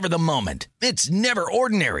 whatever the moment. It's never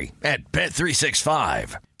ordinary at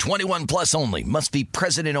Bet365. 21 plus only. Must be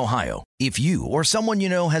present in Ohio. If you or someone you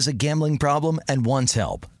know has a gambling problem and wants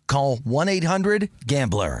help, call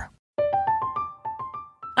 1-800-GAMBLER.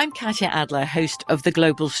 I'm Katya Adler, host of The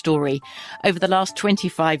Global Story. Over the last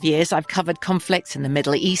 25 years, I've covered conflicts in the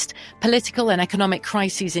Middle East, political and economic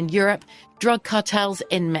crises in Europe, drug cartels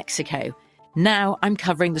in Mexico. Now I'm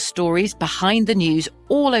covering the stories behind the news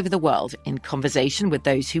all over the world in conversation with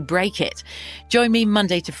those who break it. Join me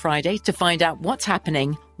Monday to Friday to find out what's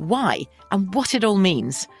happening, why, and what it all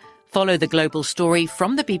means. Follow The Global Story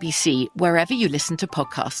from the BBC wherever you listen to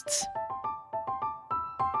podcasts.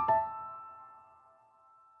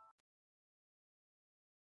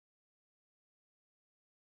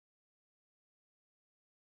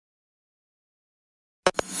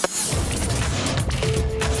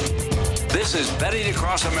 This is Betting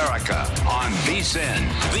Across America on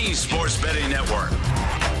VSiN, the Sports Betting Network.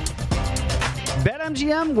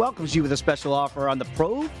 BetMGM welcomes you with a special offer on the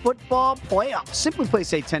Pro Football Playoffs. Simply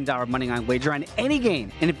place a $10 moneyline wager on any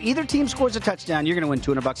game, and if either team scores a touchdown, you're going to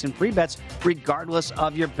win $200 in free bets, regardless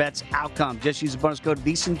of your bet's outcome. Just use the bonus code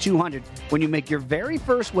VSiN200 when you make your very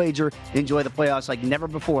first wager. Enjoy the playoffs like never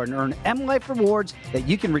before and earn M-Life rewards that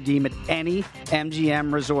you can redeem at any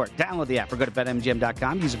MGM resort. Download the app or go to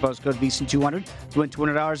BetMGM.com. Use the bonus code VSiN200 to win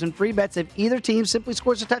 $200 in free bets if either team simply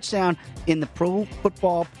scores a touchdown in the Pro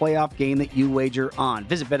Football Playoff game that you wager on.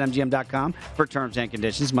 Visit BetMGM.com for terms and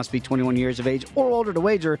conditions. Must be 21 years of age or older to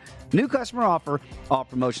wager. New customer offer. All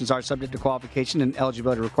promotions are subject to qualification and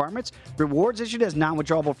eligibility requirements. Rewards issued as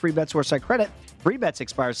non-withdrawable free bets or site credit. Free bets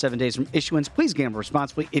expire 7 days from issuance. Please gamble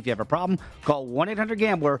responsibly. If you have a problem, call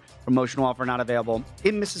 1-800-GAMBLER. Promotional offer not available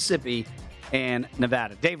in Mississippi and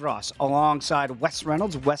Nevada. Dave Ross alongside Wes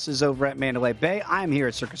Reynolds. Wes is over at Mandalay Bay. I'm here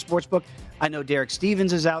at Circa Sportsbook. I know Derek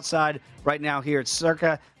Stevens is outside right now here at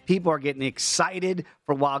Circa. People are getting excited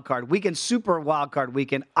for Wild Card Weekend, Super Wild Card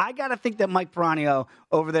Weekend. I got to think that Mike Piranio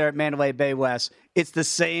over there at Mandalay Bay West, it's the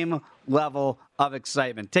same level of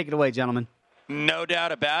excitement. Take it away, gentlemen. No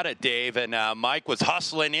doubt about it, Dave. And Mike was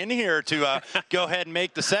hustling in here to go ahead and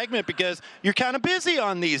make the segment because you're kind of busy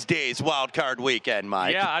on these days, Wild Card Weekend,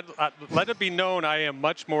 Mike. Yeah, I'd let it be known I am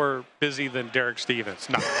much more busy than Derek Stevens.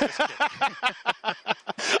 No, just kidding.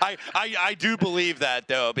 I do believe that,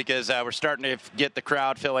 though, because we're starting to get the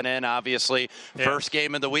crowd filling in, obviously. Yeah. First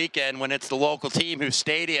game of the weekend when it's the local team whose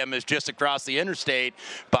stadium is just across the interstate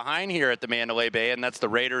behind here at the Mandalay Bay, and that's the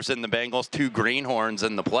Raiders and the Bengals, two greenhorns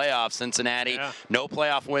in the playoffs. Cincinnati No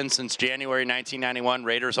playoff win since January 1991.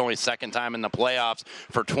 Raiders only second time in the playoffs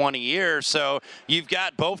for 20 years. So you've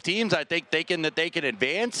got both teams, I think, thinking that they can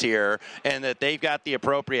advance here and that they've got the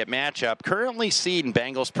appropriate matchup. Currently seeding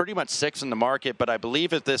Bengals pretty much 6 in the market, but I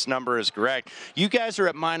believe if this number is correct, you guys are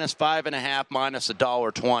at -5.5, minus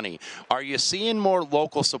 $1.20. Are you seeing more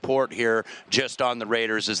local support here just on the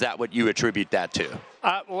Raiders? Is that what you attribute that to?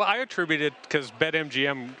 Well, I attribute it because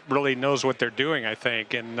BetMGM really knows what they're doing, I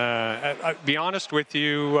think. And I'll be honest with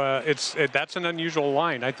you, that's an unusual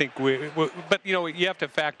line. I think but you have to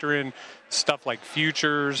factor in stuff like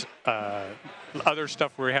futures, other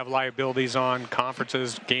stuff where we have liabilities on,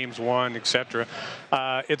 conferences, games won, etc.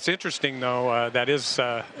 It's interesting though that is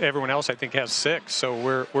everyone else I think has 6, so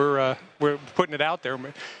we're putting it out there.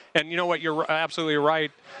 And you know what? You're absolutely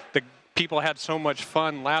right. The people had so much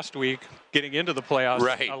fun last week getting into the playoffs.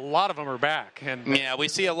 Right. A lot of them are back. And yeah, we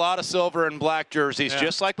see a lot of silver and black jerseys,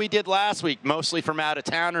 just like we did last week, mostly from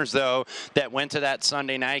out-of-towners, though, that went to that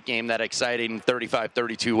Sunday night game, that exciting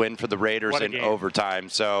 35-32 win for the Raiders in overtime.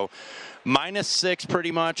 So -6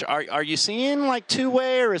 pretty much. Are you seeing like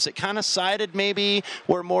two-way, or is it kind of sided maybe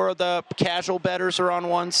where more of the casual bettors are on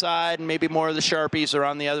one side and maybe more of the Sharpies are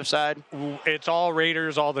on the other side? It's all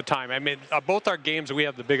Raiders all the time. I mean, both our games, we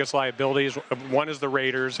have the biggest liabilities. One is the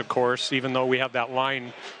Raiders, of course, even though we have that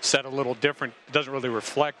line set a little different, it doesn't really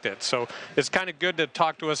reflect it. So it's kind of good to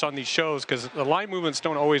talk to us on these shows because the line movements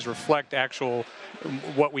don't always reflect actual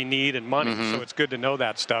what we need and money. So it's good to know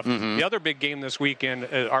that stuff. The other big game this weekend,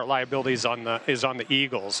 our liability is on the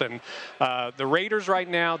Eagles. And the Raiders right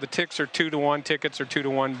now, the ticks are 2-1, tickets are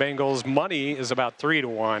 2-1. Bengals money is about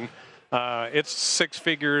 3-1. It's 6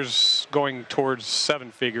 figures going towards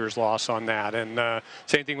 7 figures loss on that. And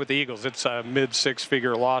same thing with the Eagles. It's a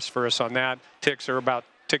mid-6-figure loss for us on that. Tickets are about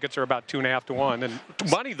 2.5 to 1, and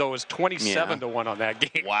money though is 27 to 1 on that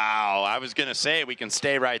game. Wow, I was gonna say we can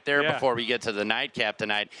stay right there before we get to the nightcap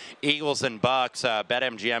tonight. Eagles and Bucks.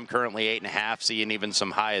 BetMGM currently 8.5, seeing even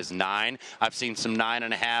some high as 9. I've seen some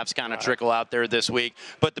 9.5s kind of trickle out there this week.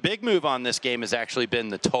 But the big move on this game has actually been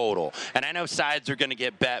the total, and I know sides are going to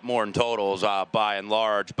get bet more in totals by and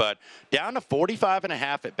large, but down to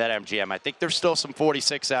 45.5 at BetMGM. I think there's still some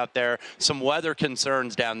 46 out there. Some weather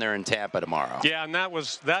concerns down there in Tampa tomorrow. Yeah, and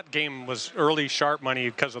that game was early sharp money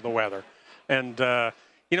because of the weather. And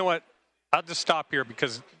you know what? I'll just stop here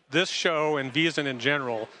because this show and VSiN in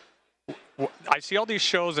general, I see all these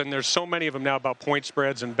shows and there's so many of them now about point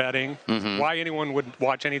spreads and betting. Why anyone would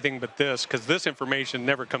watch anything but this? Because this information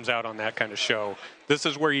never comes out on that kind of show. This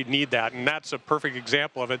is where you need that, and that's a perfect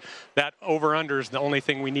example of it. That over-under is the only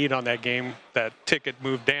thing we need on that game. That ticket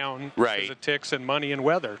moved down because of ticks and money and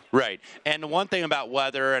weather. Right. And the one thing about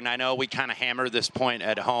weather, and I know we kind of hammer this point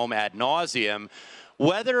at home ad nauseum,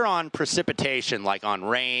 weather on precipitation, like on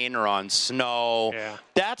rain or on snow,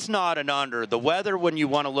 that's not an under. The weather when you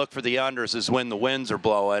want to look for the unders is when the winds are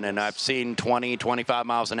blowing, and I've seen 20, 25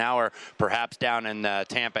 miles an hour perhaps down in the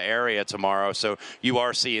Tampa area tomorrow. So you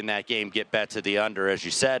are seeing that game get bet to the under, as you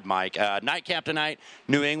said, Mike. Nightcap tonight,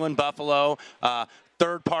 New England, Buffalo.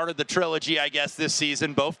 Third part of the trilogy, I guess, this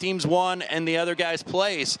season. Both teams won, and the other guys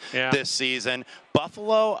place this season.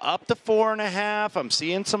 Buffalo up to 4.5. I'm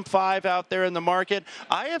seeing some 5 out there in the market.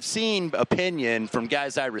 I have seen opinion from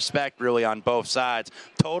guys I respect really on both sides.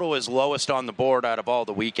 Total is lowest on the board out of all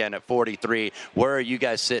the weekend at 43. Where are you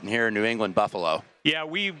guys sitting here in New England, Buffalo? Yeah,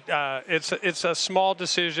 it's a small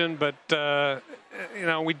decision, but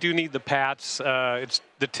we do need the Pats.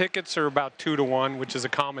 The tickets are about 2-1, which is a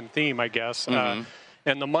common theme, I guess.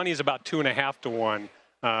 And the money is about 2.5 to 1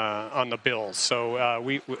 on the Bills. So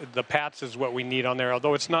the Pats is what we need on there,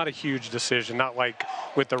 although it's not a huge decision, not like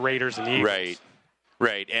with the Raiders and Eagles.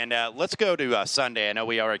 Right, and let's go to Sunday. I know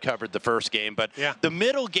we already covered the first game, but the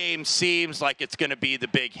middle game seems like it's going to be the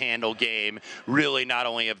big handle game, really not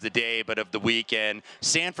only of the day but of the weekend.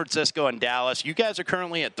 San Francisco and Dallas. You guys are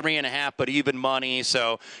currently at 3.5, but even money,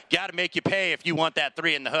 so got to make you pay if you want that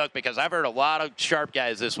 3 in the hook, because I've heard a lot of sharp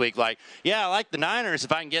guys this week like, I like the Niners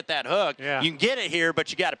if I can get that hook. You can get it here, but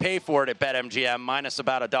you got to pay for it at BetMGM, minus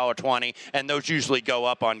about $1.20, and those usually go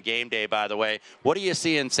up on game day, by the way. What do you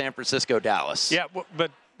see in San Francisco, Dallas? Yeah, but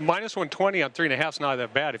minus 120 on 3.5 is not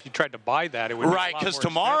that bad. If you tried to buy that, it would be right, because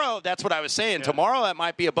tomorrow, that's what I was saying. Tomorrow, that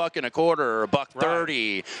might be $1.25 or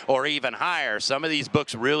 $1.30 or even higher. Some of these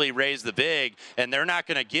books really raise the vig, and they're not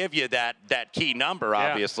going to give you that key number,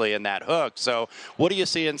 obviously, in that hook. So what are you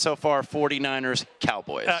seeing so far, 49ers,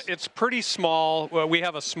 Cowboys? It's pretty small. Well, we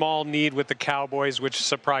have a small need with the Cowboys, which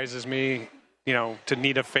surprises me, to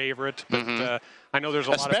need a favorite. But I know there's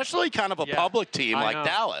especially kind of a public team like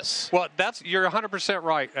Dallas. Well, you're 100%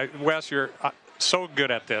 right, Wes. so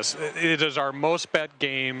good at this. It is our most bet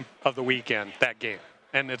game of the weekend, that game.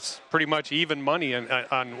 And it's pretty much even money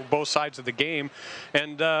on both sides of the game.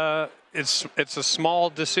 And it's a small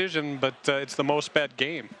decision, but it's the most bet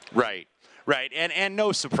game. Right. Right, and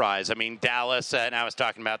no surprise. I mean, Dallas, and I was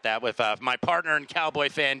talking about that with my partner and Cowboy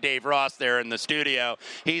fan Dave Ross there in the studio.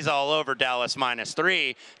 He's all over Dallas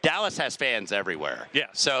 -3. Dallas has fans everywhere. Yeah.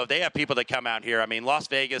 So they have people that come out here. I mean, Las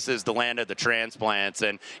Vegas is the land of the transplants,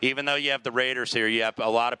 and even though you have the Raiders here, you have a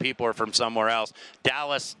lot of people are from somewhere else.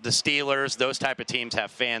 Dallas, the Steelers, those type of teams have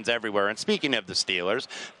fans everywhere. And speaking of the Steelers,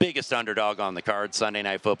 biggest underdog on the card, Sunday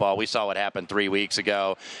Night Football. We saw what happened 3 weeks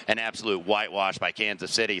ago, an absolute whitewash by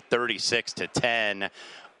Kansas City, 36-10.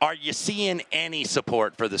 Are you seeing any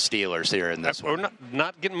support for the Steelers here in this one? We're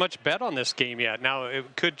not getting much bet on this game yet. Now,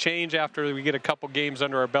 it could change after we get a couple games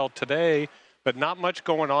under our belt today, but not much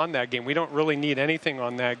going on that game. We don't really need anything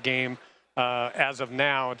on that game as of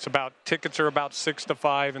now. Tickets are about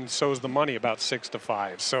 6-5, and so is the money about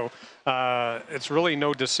 6-5. So it's really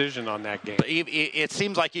no decision on that game. It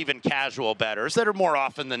seems like even casual bettors that are more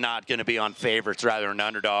often than not going to be on favorites rather than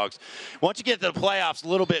underdogs. Once you get to the playoffs, a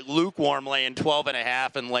little bit lukewarm, laying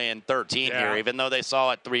 12.5 and laying 13 here, even though they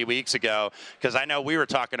saw it 3 weeks ago. Because I know we were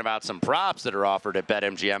talking about some props that are offered at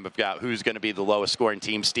BetMGM about who's going to be the lowest scoring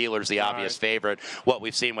team. Steelers, the obvious favorite, what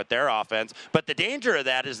we've seen with their offense. But the danger of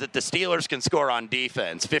that is that the Steelers can score on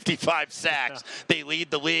defense. 55 sacks. They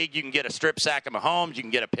lead the league. You can get a strip sack of Mahomes. You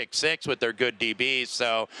can get a pick six with their good DBs.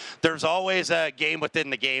 So there's always a game within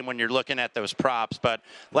the game when you're looking at those props. But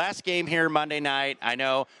last game here Monday night, I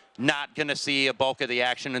know not going to see a bulk of the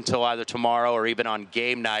action until either tomorrow or even on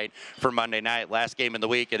game night for Monday night. Last game in the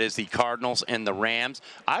week, it is the Cardinals and the Rams.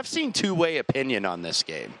 I've seen two-way opinion on this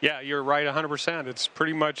game. Yeah, you're right 100%. It's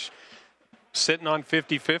pretty much sitting on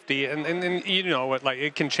 50-50, and you know it, like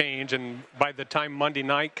it can change, and by the time Monday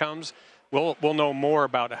night comes, we'll know more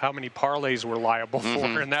about how many parlays we're liable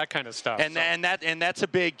for and that kind of stuff. And that's a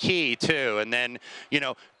big key too. And then,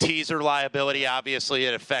 teaser liability, obviously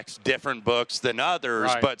it affects different books than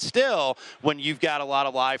others, but still, when you've got a lot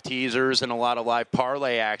of live teasers and a lot of live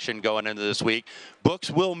parlay action going into this week, books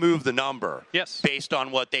will move the number based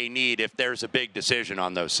on what they need if there's a big decision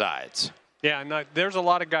on those sides. Yeah, and there's a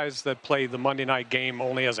lot of guys that play the Monday night game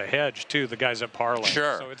only as a hedge, too, the guys that parlay.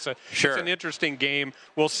 Sure. So it's an interesting game.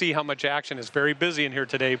 We'll see how much action is very busy in here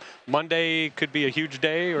today. Monday could be a huge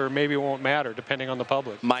day, or maybe it won't matter, depending on the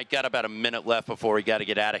public. Mike, got about a minute left before we got to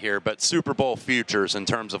get out of here, but Super Bowl futures in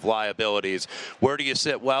terms of liabilities, where do you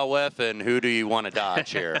sit well with, and who do you want to dodge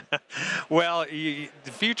here? Well, the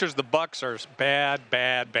futures, the Bucks are bad.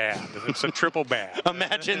 It's a triple bad.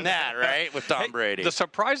 Imagine that, right, with Tom Brady.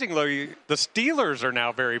 Surprisingly, the Steelers are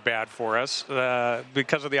now very bad for us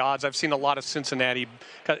because of the odds. I've seen a lot of Cincinnati.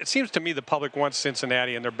 It seems to me the public wants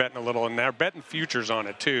Cincinnati, and they're betting a little, and they're betting futures on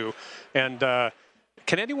it, too. And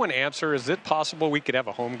can anyone answer, is it possible we could have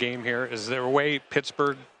a home game here? Is there a way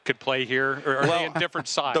Pittsburgh could play here, or are they in different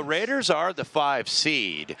sides? The Raiders are the 5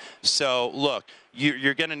 seed. So, look,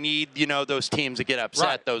 you're going to need, those teams to get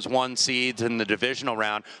upset, those 1 seeds in the divisional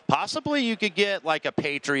round. Possibly you could get like a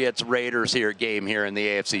Patriots-Raiders game here in the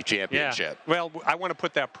AFC Championship. Yeah. Well, I want to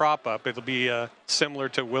put that prop up. It'll be similar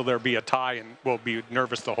to will there be a tie, and we'll be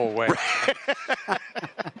nervous the whole way.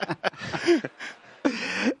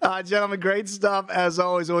 Gentlemen, great stuff as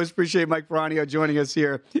always. Always appreciate Mike Peranio joining us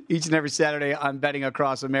here each and every Saturday on Betting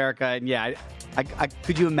Across America. And yeah, I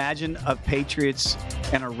could you imagine a Patriots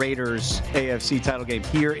and a Raiders AFC title game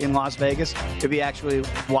here in Las Vegas? It'd be actually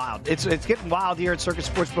wild. It's getting wild here at Circus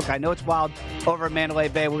Sportsbook. I know it's wild over at Mandalay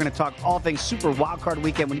Bay. We're going to talk all things Super Wild Card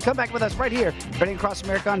Weekend when you come back with us right here, Betting Across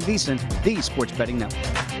America on VSiN, the Sports Betting Network.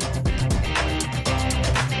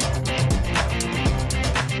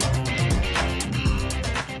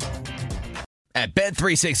 At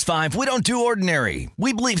Bet365, we don't do ordinary.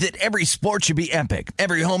 We believe that every sport should be epic.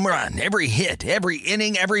 Every home run, every hit, every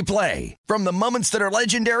inning, every play. From the moments that are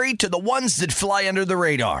legendary to the ones that fly under the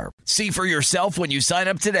radar. See for yourself when you sign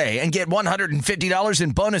up today and get $150 in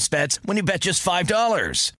bonus bets when you bet just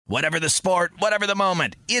 $5. Whatever the sport, whatever the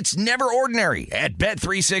moment, it's never ordinary at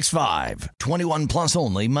Bet365. 21 plus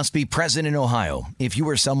only. Must be present in Ohio. If you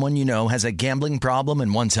or someone you know has a gambling problem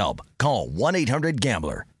and wants help, call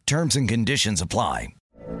 1-800-GAMBLER. Terms and conditions apply.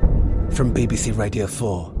 From BBC Radio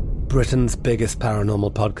 4, Britain's biggest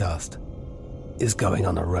paranormal podcast is going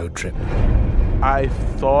on a road trip. I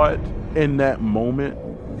thought in that moment,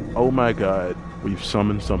 oh my God, we've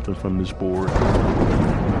summoned something from this board.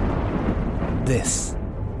 This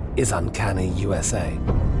is Uncanny USA.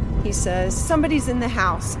 He says, somebody's in the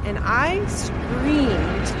house, and I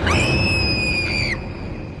screamed.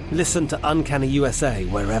 Listen to Uncanny USA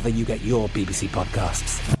wherever you get your BBC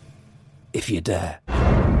podcasts, if you dare.